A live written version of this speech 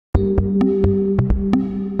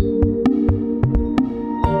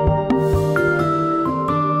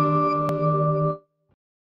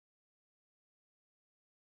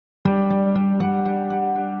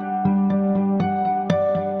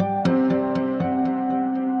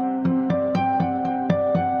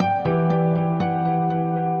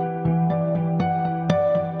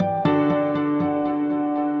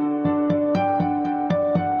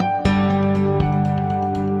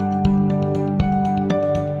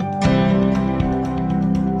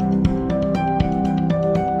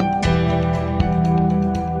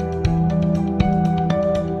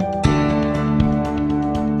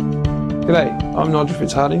I'm Nigel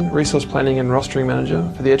Fitzhardinge, Resource Planning and Rostering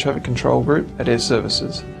Manager for the Air Traffic Control Group at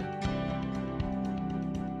Airservices.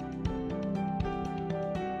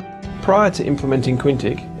 Prior to implementing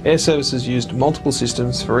Quintiq, Airservices used multiple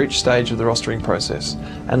systems for each stage of the rostering process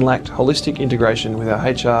and lacked holistic integration with our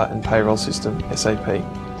HR and payroll system, SAP.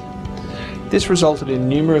 This resulted in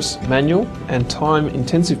numerous manual and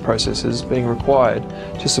time-intensive processes being required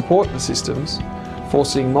to support the systems,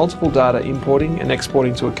 forcing multiple data importing and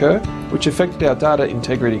exporting to occur, which affected our data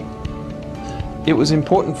integrity. It was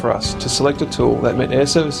important for us to select a tool that met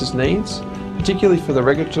Airservices' needs, particularly for the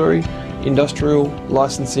regulatory, industrial,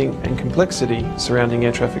 licensing and complexity surrounding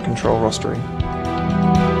air traffic control rostering.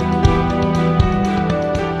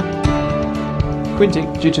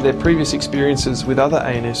 Quintiq, due to their previous experiences with other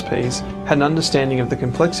ANSPs, had an understanding of the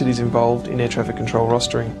complexities involved in air traffic control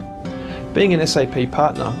rostering. Being an SAP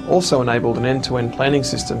partner also enabled an end-to-end planning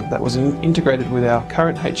system that was integrated with our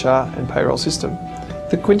current HR and payroll system.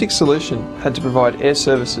 The Quintiq solution had to provide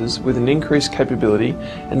Airservices with an increased capability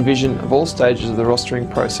and vision of all stages of the rostering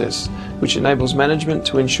process, which enables management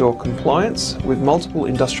to ensure compliance with multiple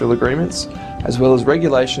industrial agreements, as well as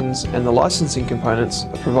regulations and the licensing components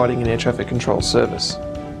of providing an air traffic control service.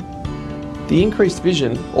 The increased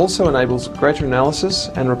vision also enables greater analysis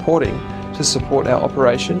and reporting to support our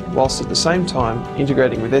operation, whilst at the same time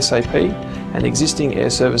integrating with SAP and existing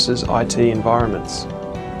Airservices IT environments.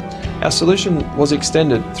 Our solution was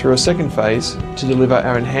extended through a second phase to deliver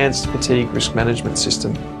our enhanced fatigue risk management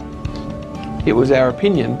system. It was our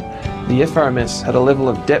opinion the FRMS had a level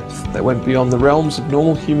of depth that went beyond the realms of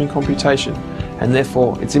normal human computation, and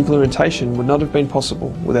therefore its implementation would not have been possible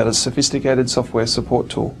without a sophisticated software support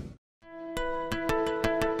tool.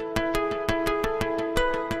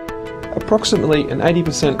 Approximately an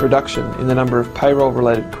 80% reduction in the number of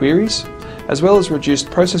payroll-related queries, as well as reduced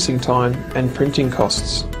processing time and printing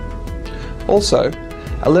costs. Also,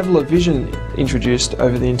 a level of vision introduced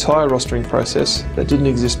over the entire rostering process that didn't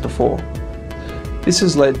exist before. This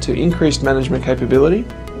has led to increased management capability,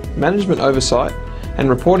 management oversight, and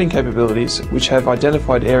reporting capabilities which have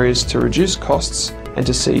identified areas to reduce costs and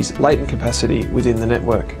to seize latent capacity within the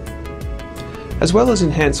network. As well as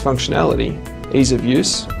enhanced functionality, ease of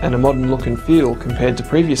use, and a modern look and feel compared to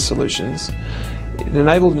previous solutions, it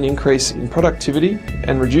enabled an increase in productivity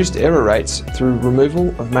and reduced error rates through removal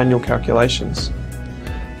of manual calculations.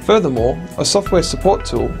 Furthermore, a software support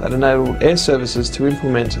tool that enabled Airservices to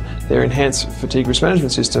implement their enhanced fatigue risk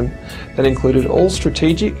management system that included all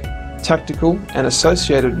strategic, tactical and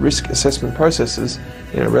associated risk assessment processes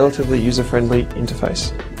in a relatively user-friendly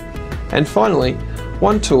interface. And finally,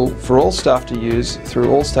 one tool for all staff to use through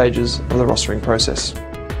all stages of the rostering process.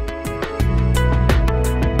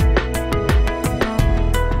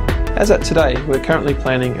 As at today, we're currently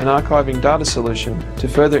planning an archiving data solution to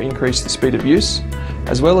further increase the speed of use,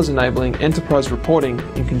 as well as enabling enterprise reporting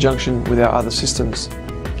in conjunction with our other systems.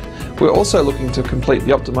 We're also looking to complete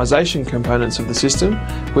the optimization components of the system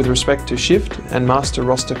with respect to shift and master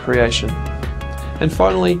roster creation. And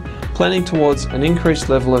finally, planning towards an increased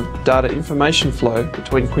level of data information flow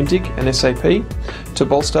between Quintiq and SAP to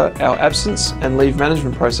bolster our absence and leave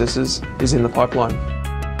management processes is in the pipeline.